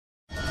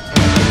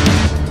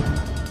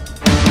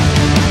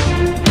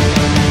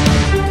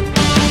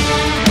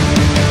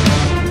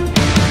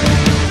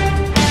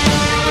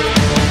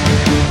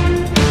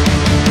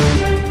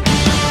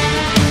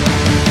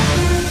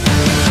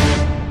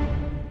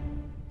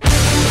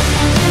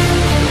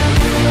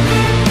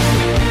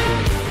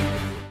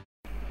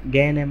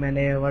गए हैं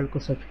मैंने वर्ल्ड को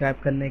सब्सक्राइब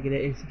करने के लिए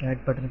इस रेड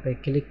बटन पर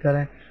क्लिक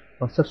करें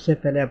और सबसे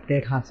पहले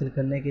अपडेट हासिल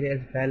करने के लिए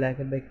इस बेल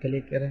आइकन पर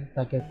क्लिक करें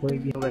ताकि कोई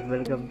भी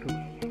welcome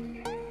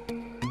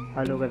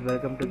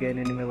to gain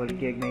anime world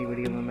की एक नई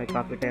वीडियो में मैं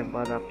काफ़ी टाइम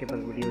बाद आपके पास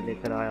वीडियो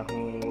लेकर आया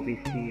हूँ, वो भी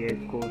CS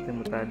को से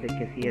मुताबिक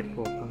कि CS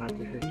को कहाँ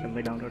से सिस्टम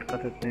में डाउनलोड कर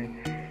सकते हैं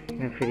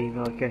फ्री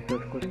में और कैसे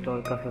उसको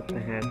इंस्टॉल कर सकते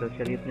हैं। तो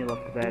चलिए अपने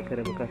वक्त बैक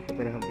करें, सबसे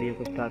पहले हम वीडियो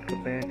को स्टार्ट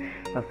करते हैं।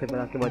 सबसे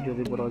पहले आपके पास जो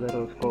भी ब्राउज़र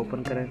है उसको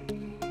ओपन करें।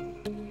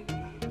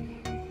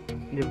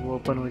 जब वो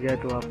ओपन हो जाए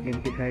तो आप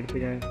गेम की साइड पे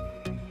जाएं।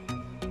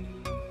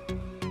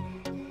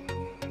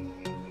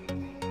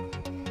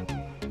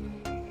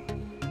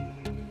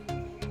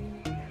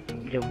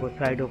 जब वो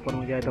साइड ओपन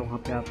हो जाए तो वहाँ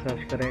पे आप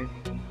सर्च करें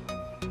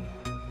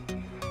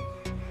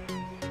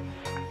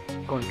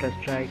काउंटर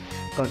स्ट्राइक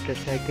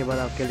के बाद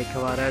आपके लिखा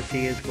हुआ रहा है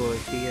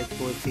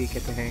CS4 सी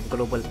कहते हैं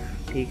ग्लोबल,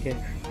 ठीक है।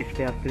 इस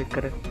पर आप क्लिक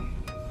करें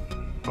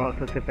और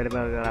सबसे पहले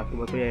अगर आपके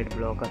पास कोई एड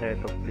ब्लॉकर है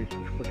तो प्लीज़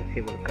उसको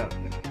डिसेबल कर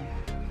दें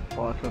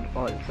ऑन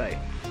ऑल साइड,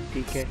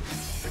 ठीक है।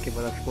 उसके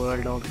बाद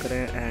स्क्रॉल डाउन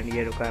करें एंड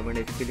ये रिक्वायरमेंट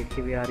इसकी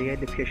लिखी हुई आ रही है,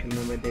 डिस्क्रिप्शन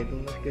में मैं दे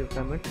दूँगा इसकी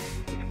रिक्वायरमेंट।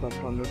 इसको आप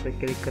डाउनलोड पर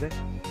क्लिक करें,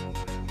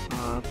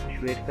 कुछ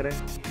वेट करें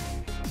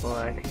और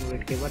आई थिंक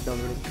वेट के बाद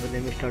डाउनलोडिंग होने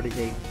में स्टार्ट हो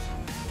जाएगी।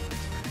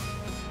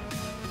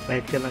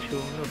 लाइट चलना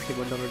शुरू होगा, उसके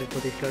बाद डाउनलोडिंग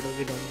खुद स्टार्ट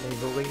होगी।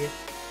 डाउनलोडिंग हो गई है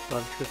और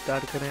इसको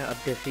स्टार्ट करें। अब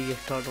जैसे ये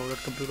स्टार्ट डाउनलोड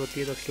कंप्लीट होती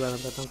है तो उसके बाद हम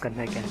बताता हूँ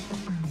करना क्या है,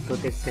 तो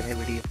देखते हैं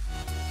वीडियो।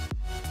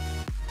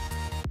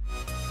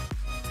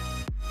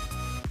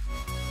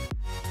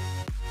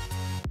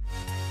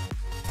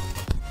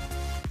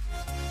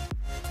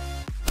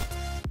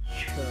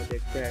 अच्छा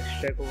देखते हैं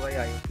एक्सट्रैक्ट होगा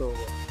या ISO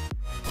होगा।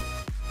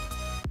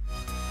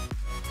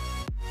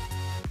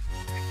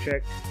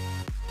 एक्सट्रैक्ट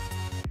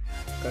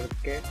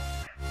करके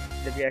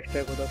जब ये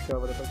एक्सट्रैक्ट होता है उसके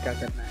बाद बताओ क्या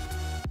करना है।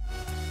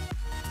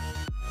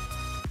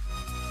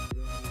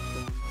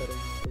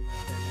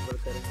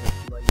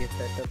 ये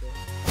सेटअप है,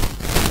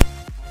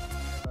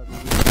 अभी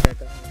ये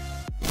सेटअप है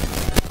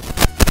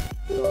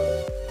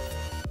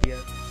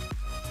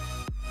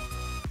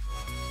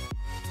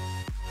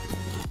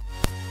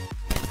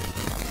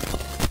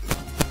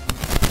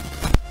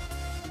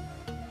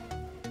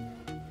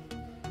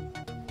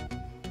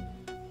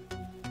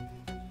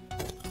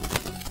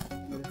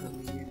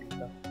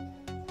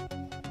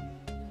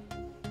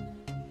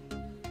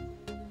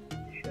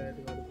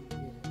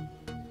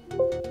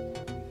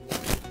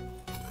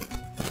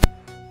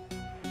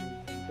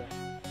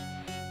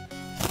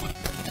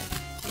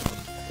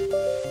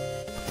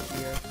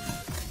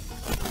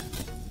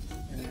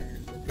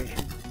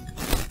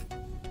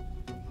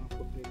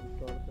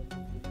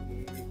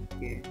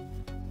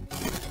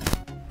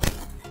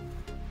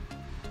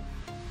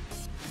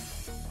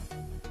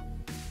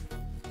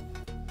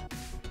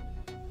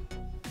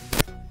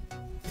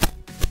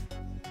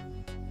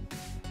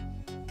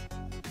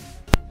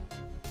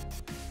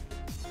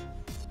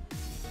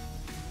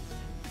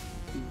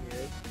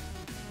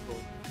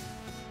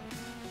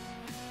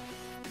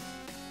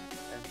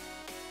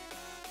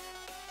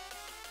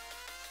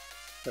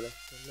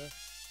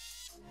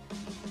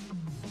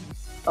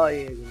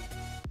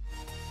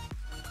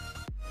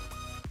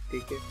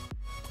ठीक है।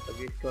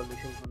 अभी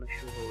इंस्टॉलेशन होना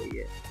शुरू हो गई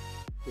है।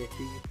 जैसे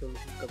ही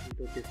इंस्टॉलेशन कंप्लीट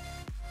होती है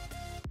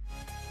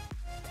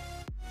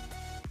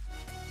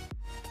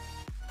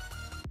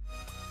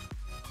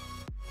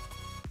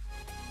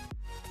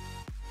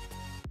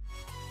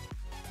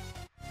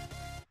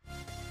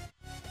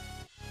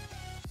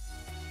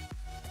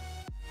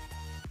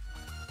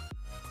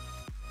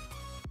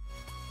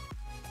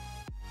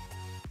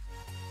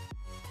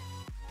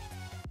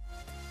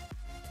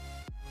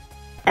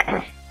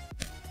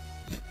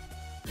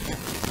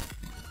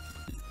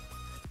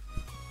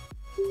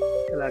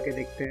चला के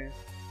देखते हैं।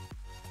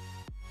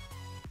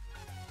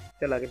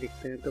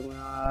 तो मैं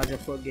आज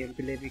आपको गेम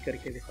प्ले भी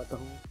करके दिखाता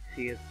हूँ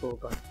CS4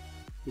 का,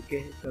 ठीक है।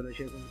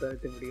 इंस्टॉलेशन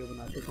से वीडियो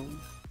बना चुका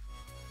हूँ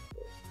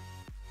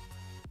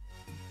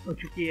हो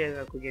चुकी है,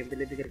 आपको गेम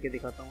प्ले भी करके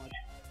दिखाता हूँ आज।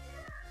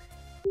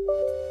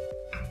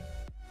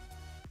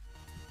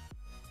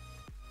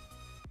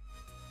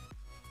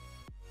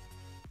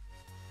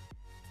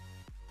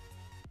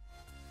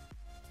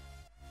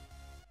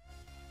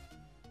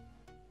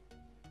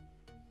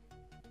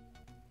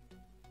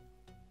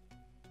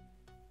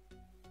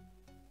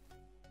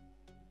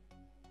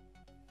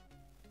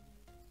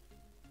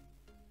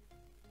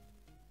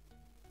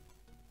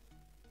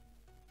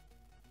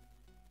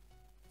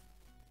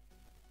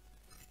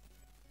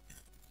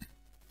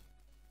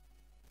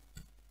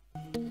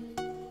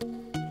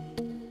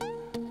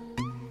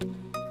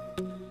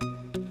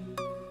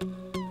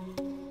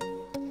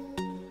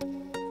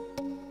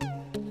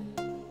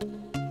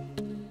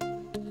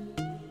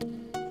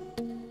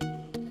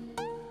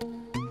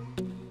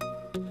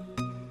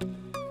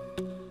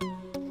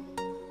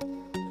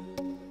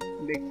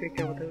 देखते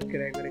क्या मतलब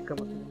क्रैक वैक का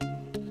मतलब।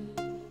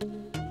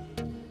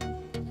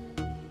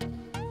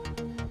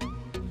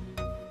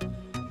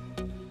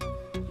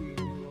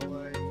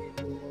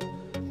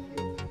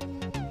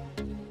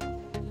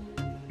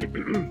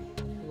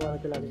 दोबारा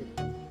चला के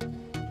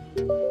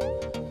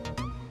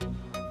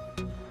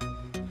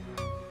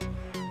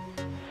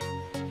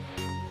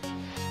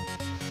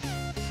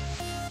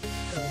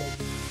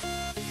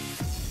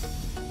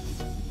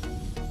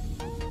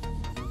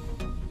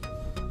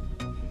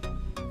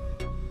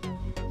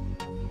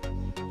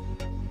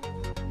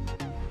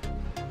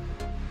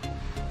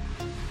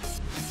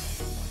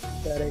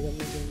डायरेक्ट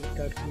हमने गेम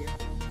स्टार्ट किया।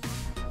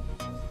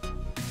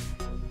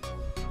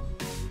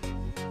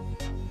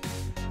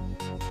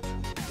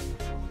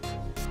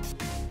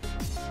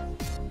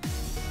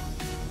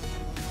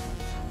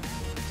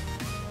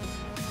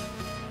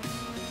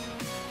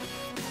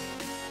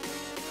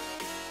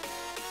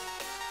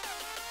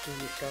 गेम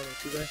स्टार्ट हो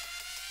चुका है।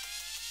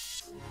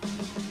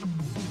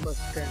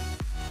 बस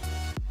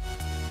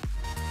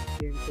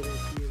गेम को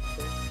देखिए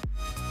उससे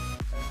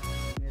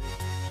मेरे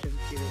सिस्टम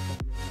की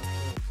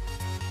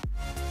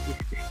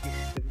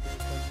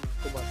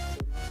आपको बात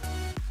करूँगा।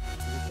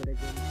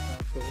 गेम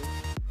स्टार्ट हो तो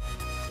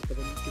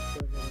पता नहीं किस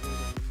तरह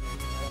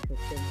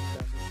सिस्टम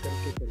डाउनलोड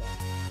करके चला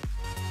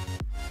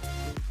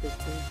गेम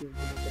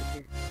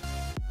करके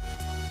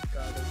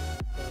स्टार्ट हो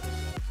गया।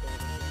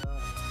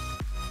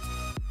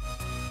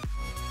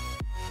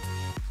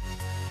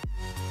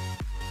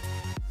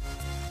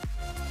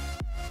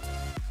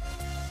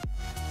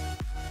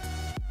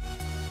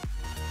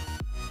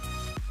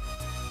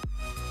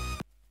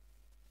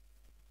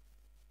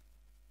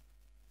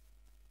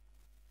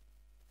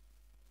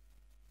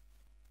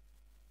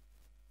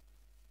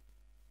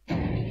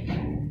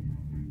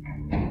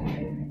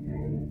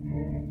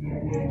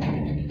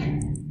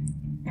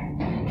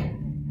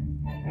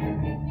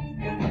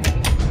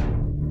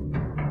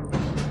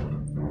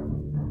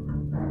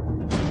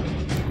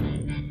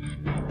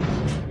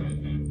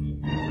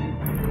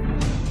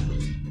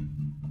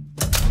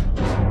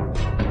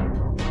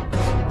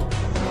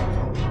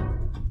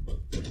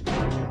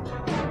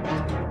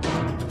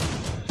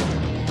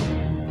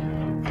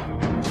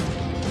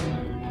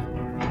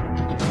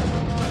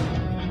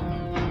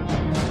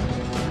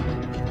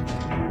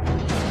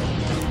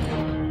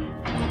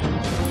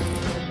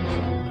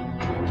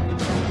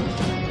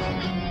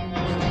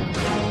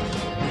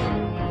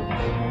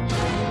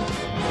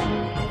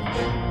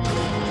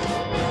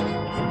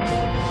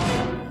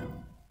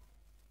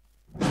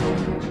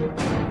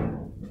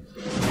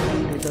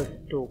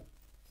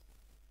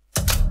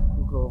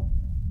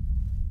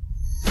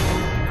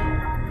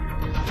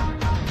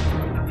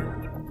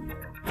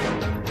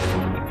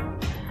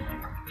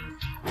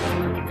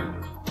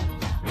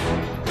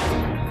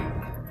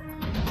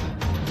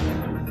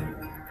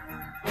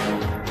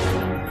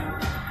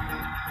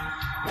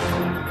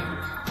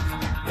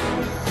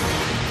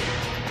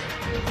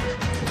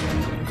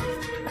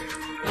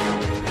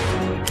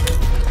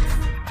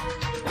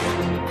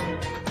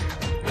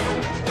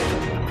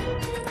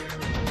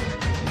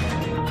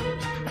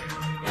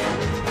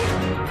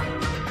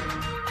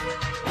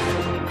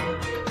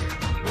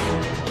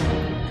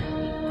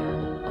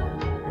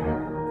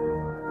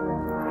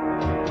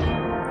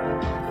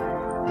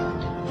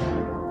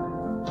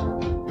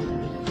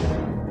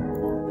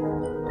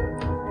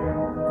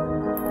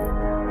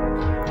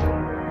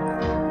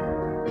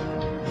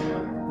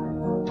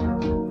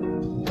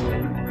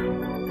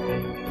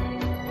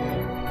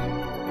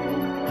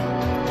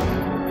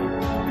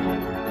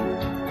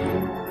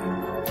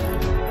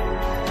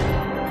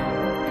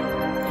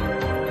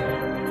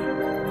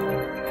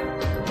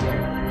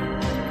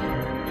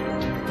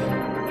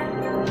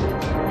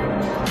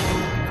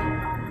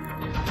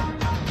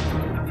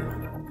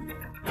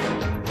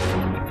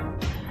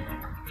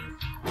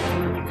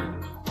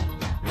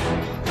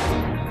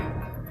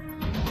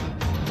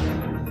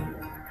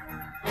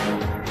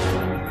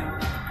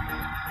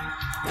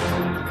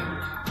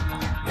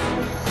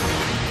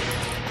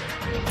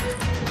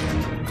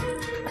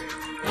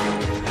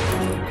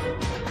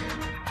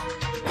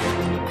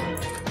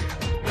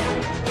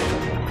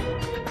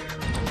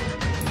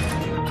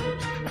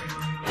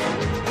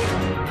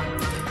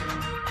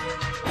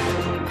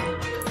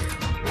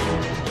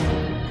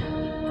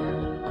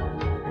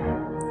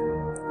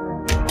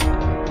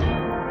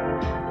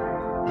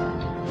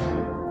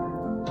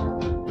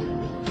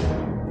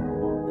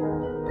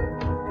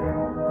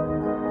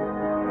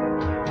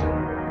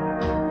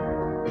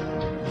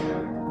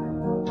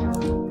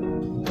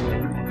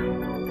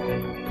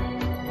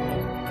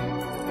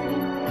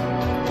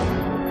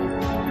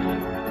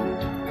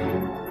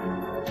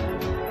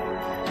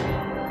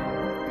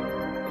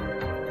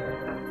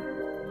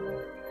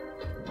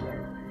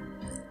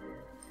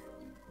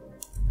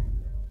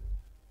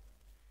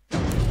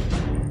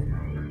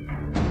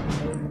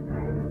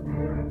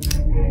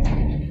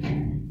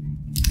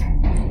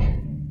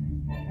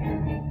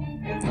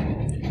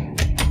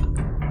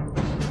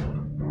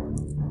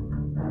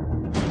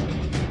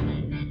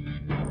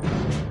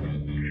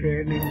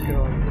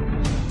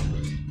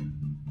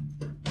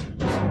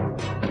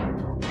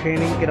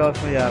 ट्रेनिंग क्रॉस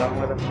में जा रहा हूँ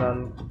मैं फिलहाल।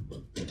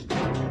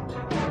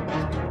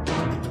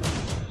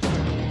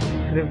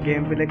 सिर्फ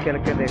गेम प्ले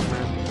करके देखना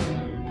है।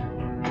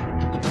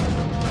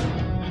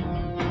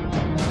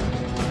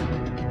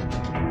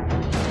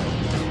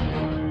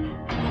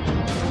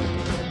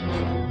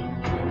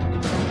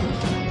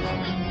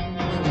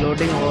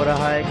 लोडिंग हो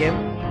रहा है गेम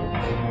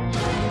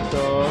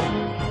तो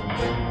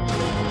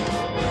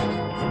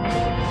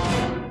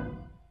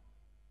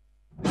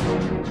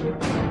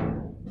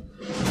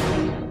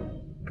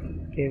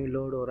गेम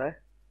लोड हो रहा है।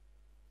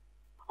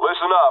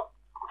 Listen up.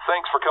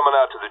 thanks for coming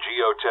out to the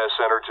Geo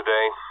Test Center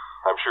today.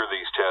 I'm sure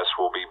these tests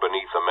will be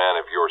beneath a man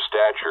of your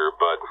stature,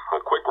 but a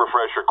quick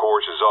refresher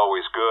course is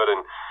always good, and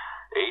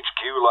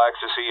HQ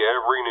likes to see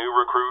every new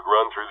recruit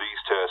run through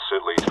these tests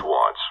at least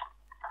once.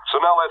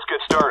 So now let's get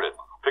started.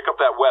 Pick up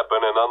that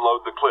weapon and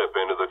unload the clip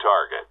into the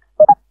target.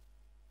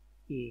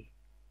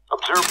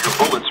 Observe your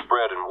bullet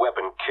spread and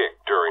weapon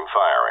kick during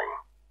firing.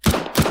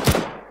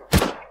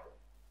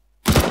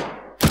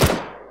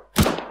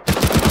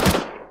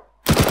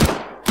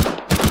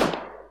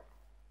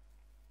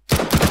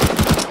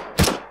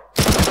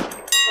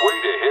 Way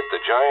to hit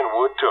the giant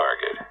wood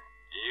target.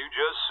 You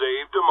just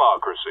saved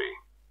democracy.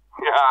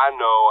 Yeah, I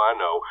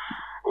know.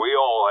 We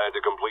all had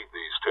to complete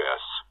these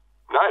tests.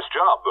 Nice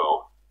job,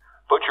 though.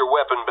 Put your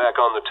weapon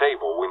back on the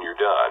table when you're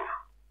done.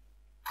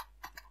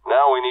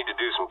 Now we need to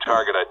do some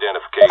target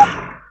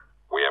identification.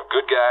 We have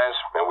good guys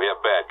and we have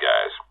bad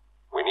guys.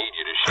 We need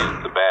you to shoot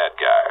the bad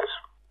guys.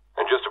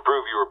 And just to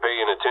prove you were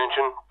paying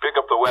attention, pick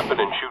up the weapon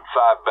and shoot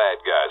 5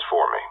 bad guys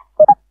for me.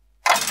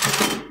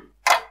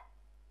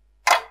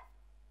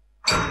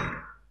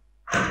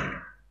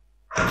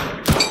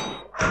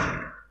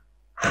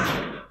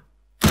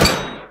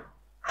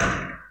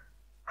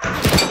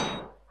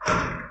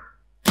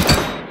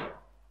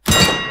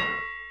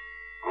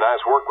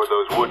 Nice work with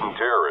those wooden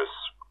terrorists.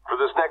 For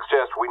this next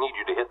test, we need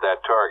you to hit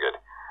that target.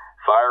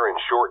 Fire in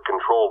short,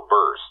 controlled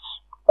bursts.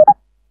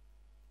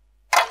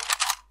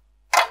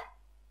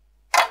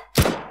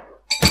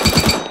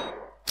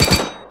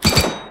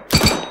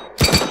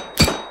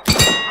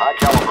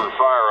 High-caliber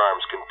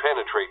firearms can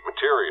penetrate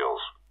materials.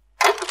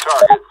 Hit the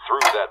target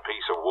through that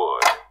piece of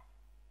wood.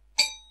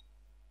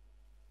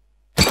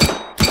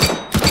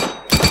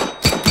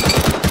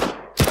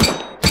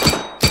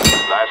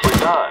 Nicely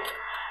done.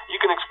 You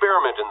can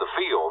experiment in the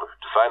field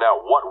to find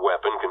out what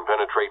weapon can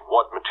penetrate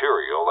what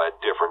material at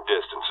different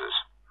distances.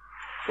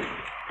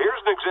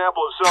 Here's an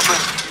example of something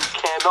you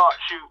cannot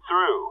shoot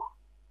through,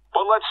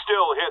 but let's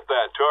still hit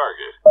that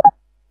target.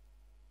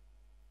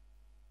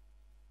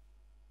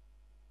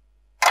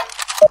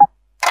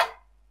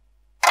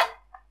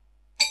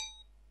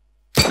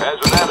 As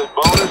an added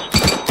bonus,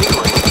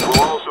 healing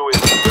will also be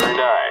very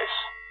nice.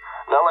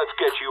 Now let's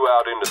get you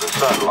out into the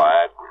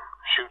sunlight and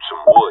shoot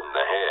some wood in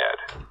the head.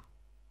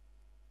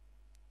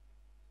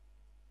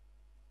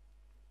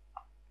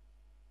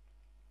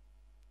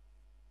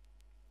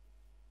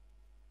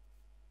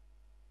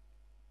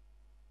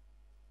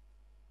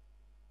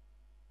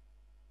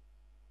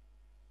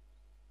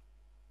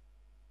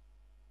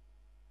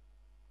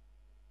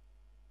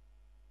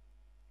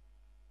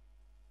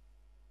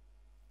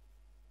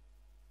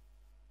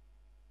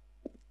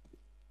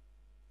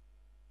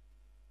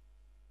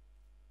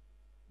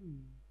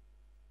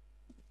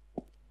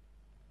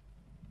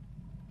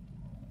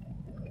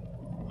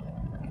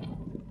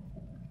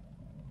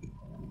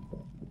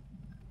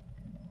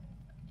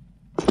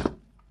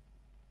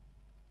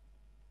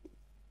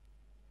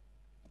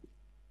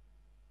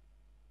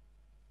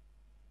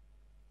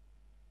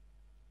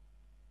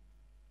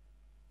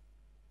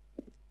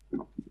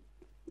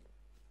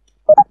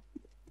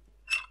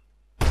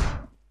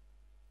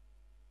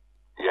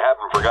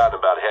 Forgotten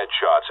about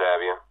headshots, have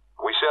you?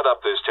 We set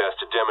up this test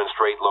to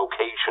demonstrate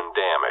location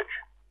damage.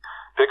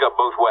 Pick up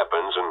both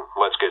weapons and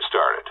let's get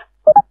started.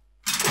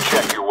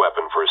 Check your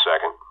weapon for a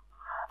second.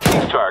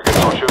 These targets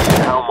will show you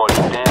how much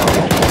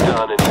damage is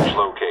done in each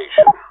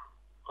location.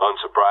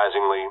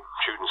 Unsurprisingly,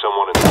 shooting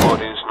someone in the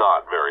foot is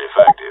not very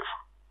effective.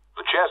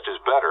 The chest is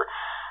better,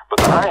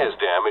 but the highest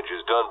damage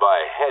is done by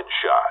a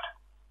headshot.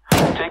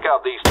 Take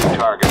out these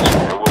 2 targets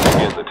and we'll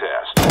begin the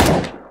test.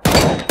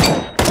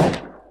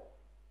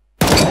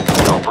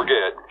 Don't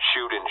forget,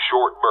 shoot in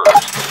short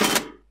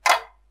bursts.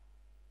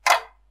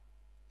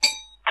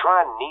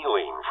 Try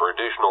kneeling for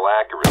additional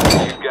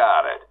accuracy. You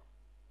got it.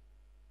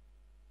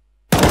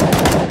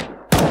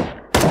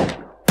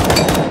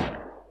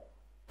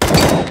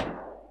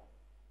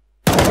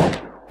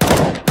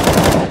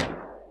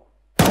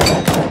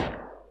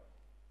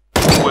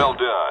 Well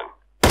done.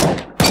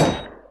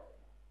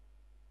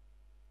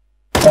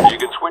 You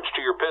can switch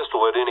to your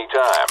pistol at any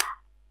time.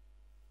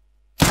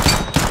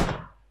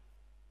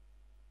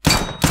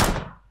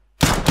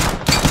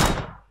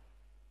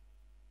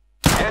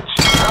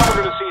 Now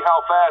we're going to see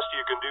how fast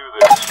you can do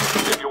this.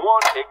 If you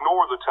want,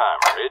 ignore the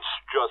timer. It's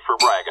just for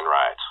bragging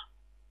rights.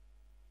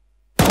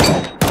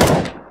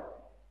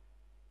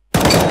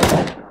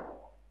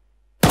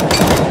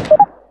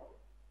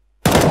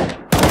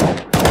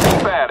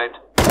 Keep at it.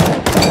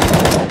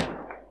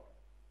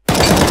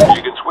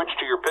 You can switch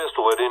to your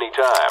pistol at any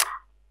time.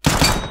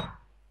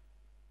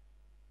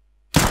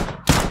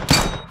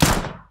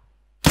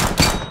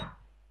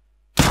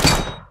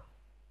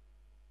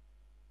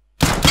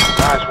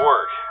 Nice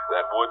work.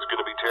 That wood's going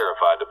to be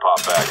terrified to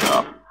pop back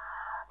up.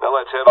 Now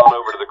let's head on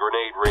over to the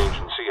grenade range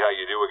and see how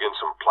you do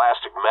against some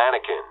plastic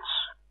mannequins.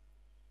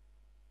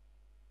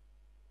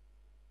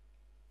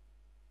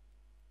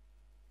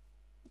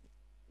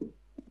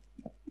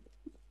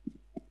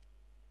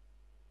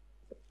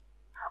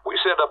 We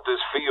set up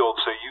this field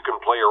so you can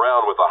play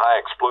around with the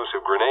high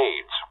explosive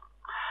grenades.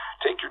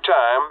 Take your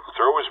time,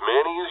 throw as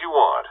many as you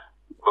want.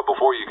 But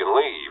before you can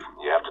leave,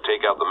 you have to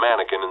take out the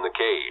mannequin in the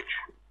cage.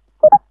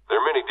 There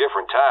are many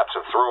different types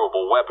of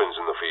throwable weapons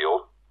in the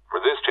field.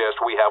 For this test,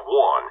 we have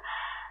one.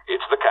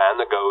 It's the kind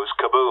that goes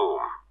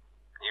kaboom.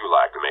 You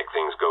like to make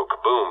things go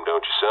kaboom,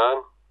 don't you, son?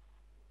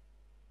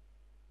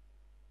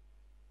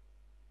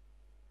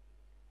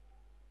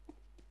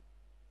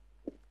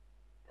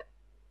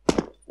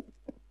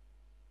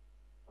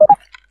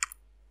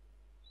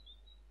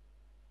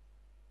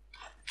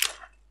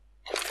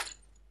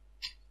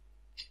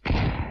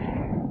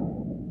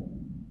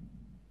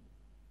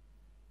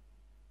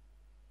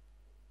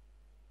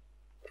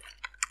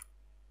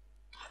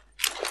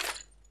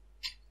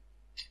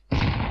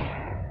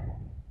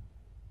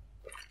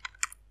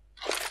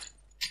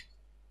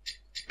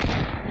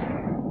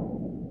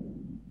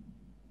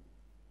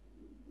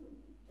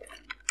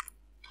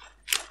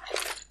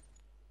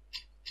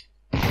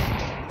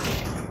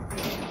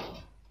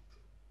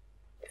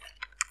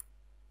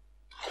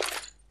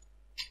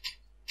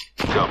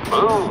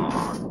 Kaboom!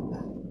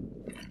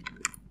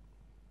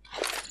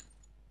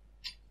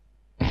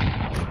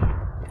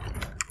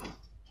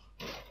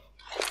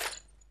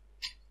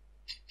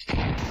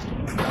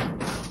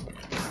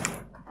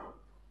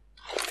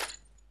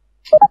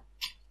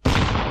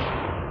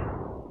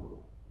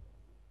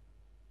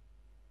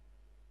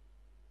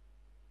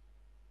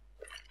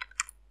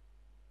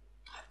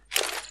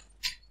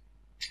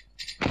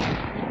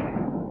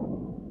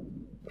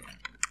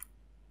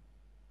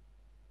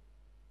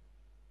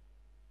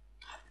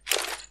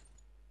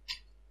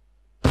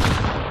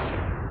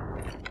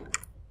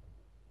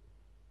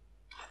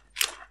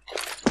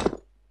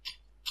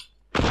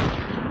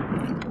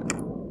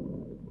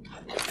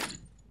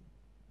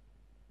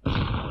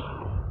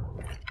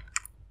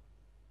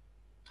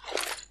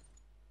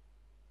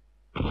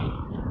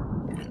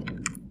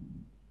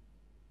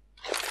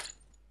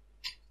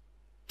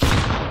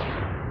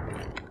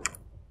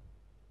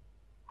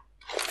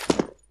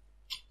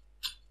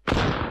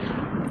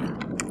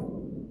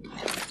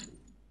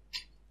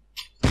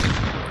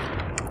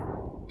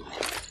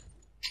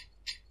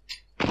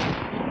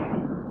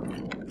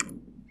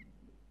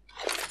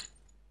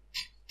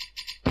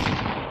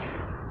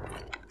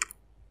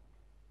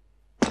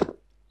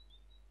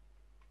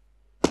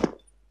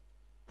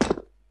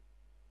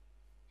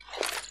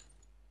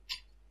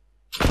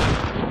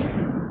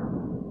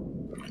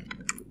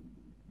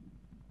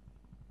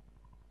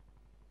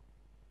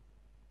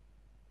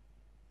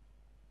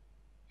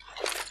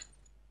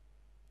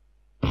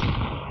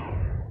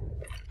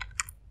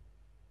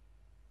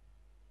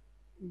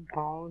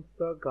 Bounce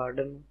the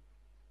garden.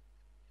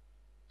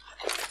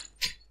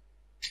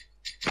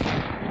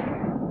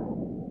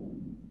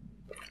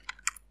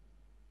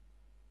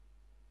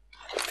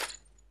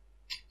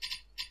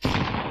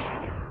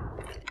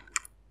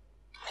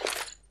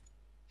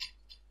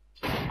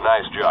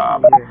 Nice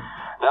job. Yeah.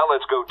 Now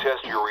let's go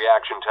test your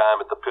reaction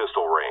time at the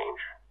pistol range.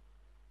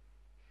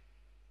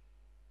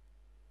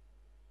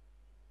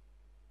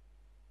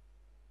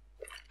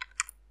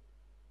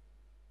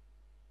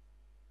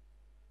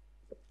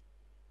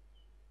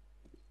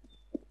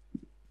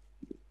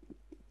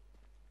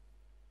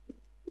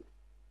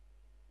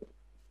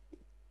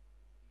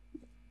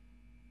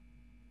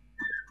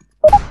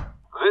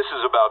 This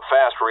is about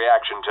fast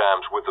reaction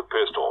times with the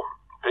pistol.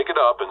 Pick it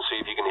up and see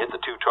if you can hit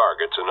the two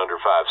targets in under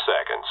 5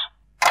 seconds.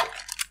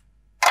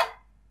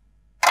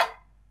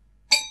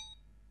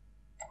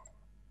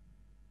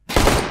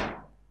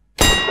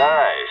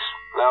 Nice.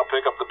 Now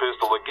pick up the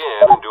pistol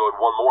again and do it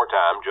one more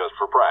time just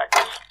for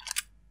practice.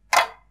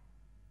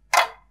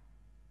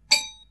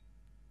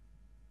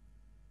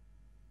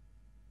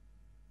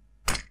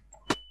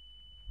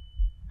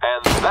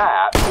 And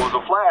that was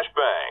a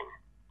flashbang.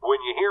 When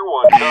you hear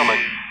one coming,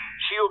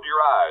 shield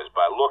your eyes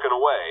by looking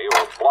away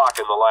or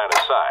blocking the line of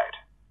sight.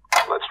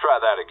 Let's try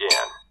that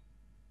again.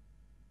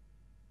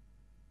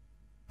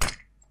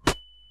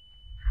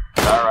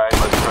 Alright,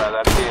 let's try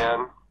that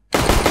again.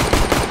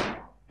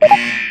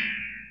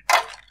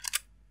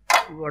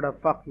 What the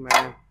fuck,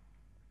 man?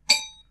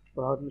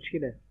 बहुत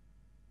मुश्किल है.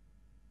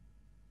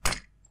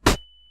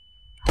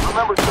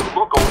 Remember to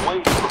look away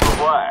from the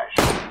flash.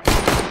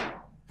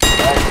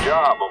 Nice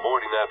job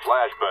avoiding that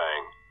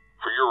flashbang.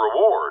 For your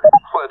reward,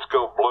 let's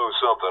go blow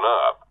something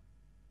up.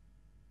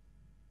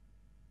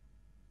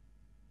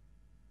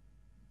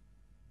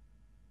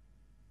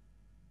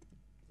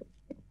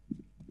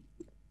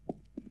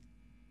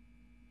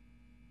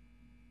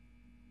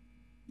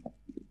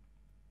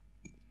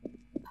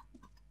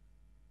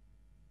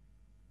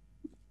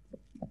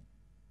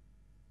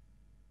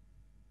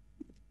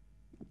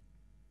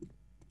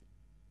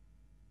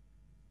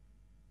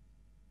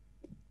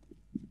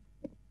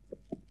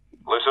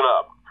 Listen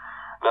up.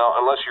 Now,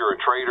 unless you're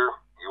a traitor,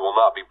 you will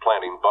not be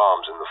planting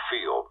bombs in the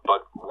field,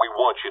 but we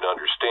want you to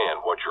understand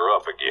what you're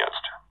up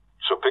against.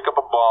 So pick up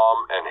a bomb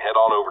and head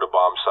on over to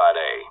bomb site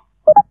A.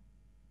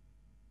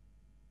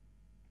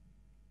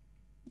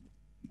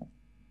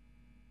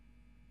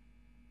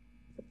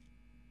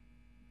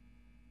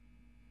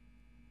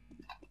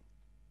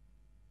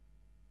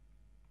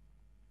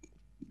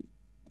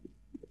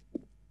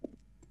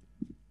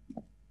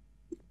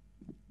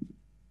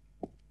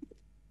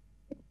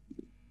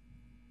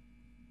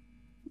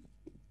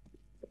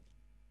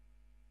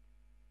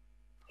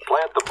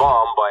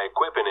 bomb by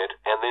equipping it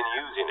and then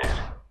using it.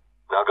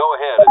 Now go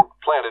ahead and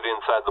plant it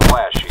inside the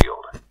blast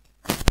shield.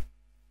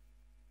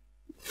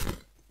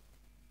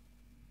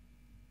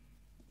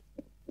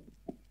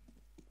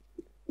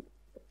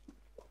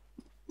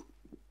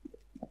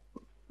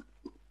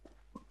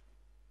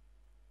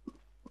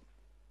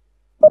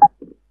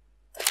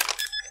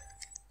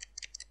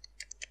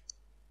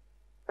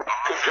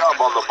 Good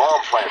job on the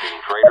bomb planting,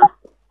 Trader.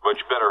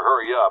 But you better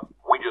hurry up.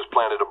 We just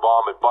planted a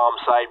bomb at bomb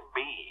site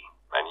B,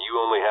 and you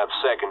only have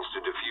seconds to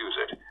defuse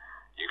it.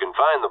 You can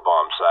find the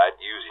bomb site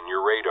using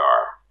your radar.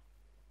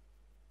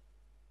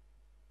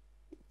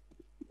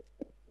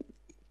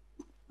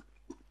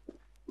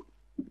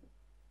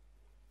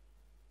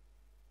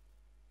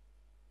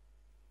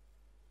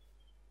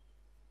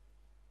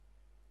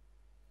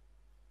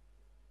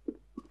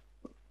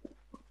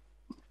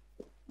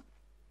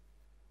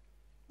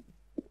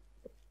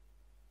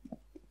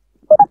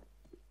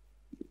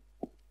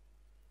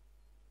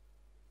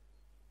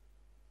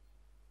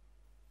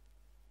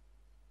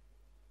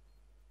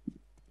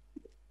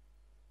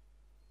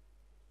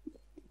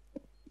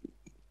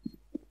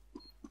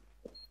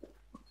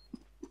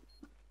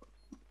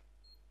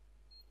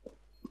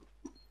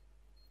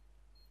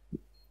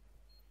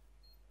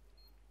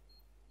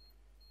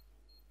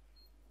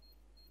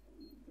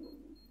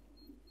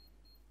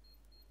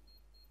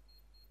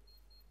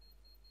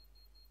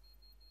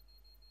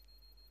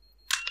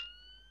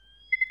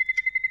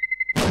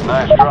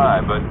 Nice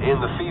try, but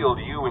in the field,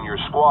 you and your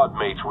squad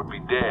mates would be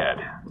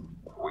dead.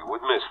 We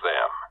would miss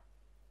them.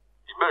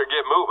 You better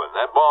get moving.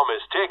 That bomb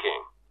is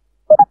ticking.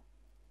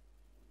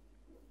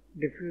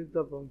 Defuse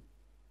the bomb.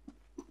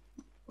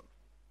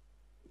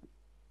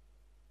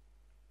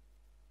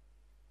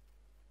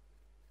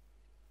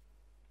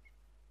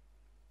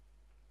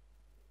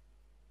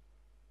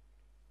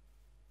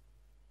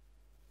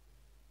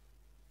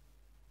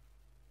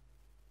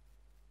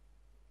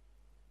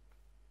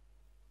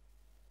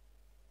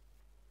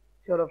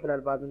 चलो फिलहाल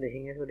बाद में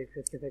देखेंगे इसको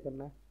defence कैसे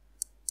करना है।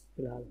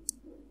 फिलहाल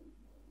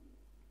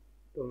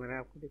तो मैंने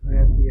आपको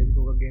दिखाया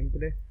CSGO का गेम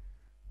प्ले।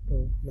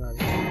 तो फिलहाल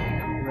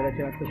मेरा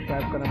चैनल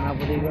सब्सक्राइब करना ना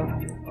भूलिएगा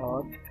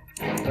और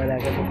बेल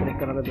आइकन को क्लिक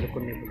करना तो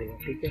बिल्कुल नहीं भूलिएगा।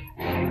 ठीक है,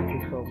 थैंक यू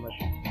सो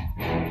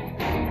मच।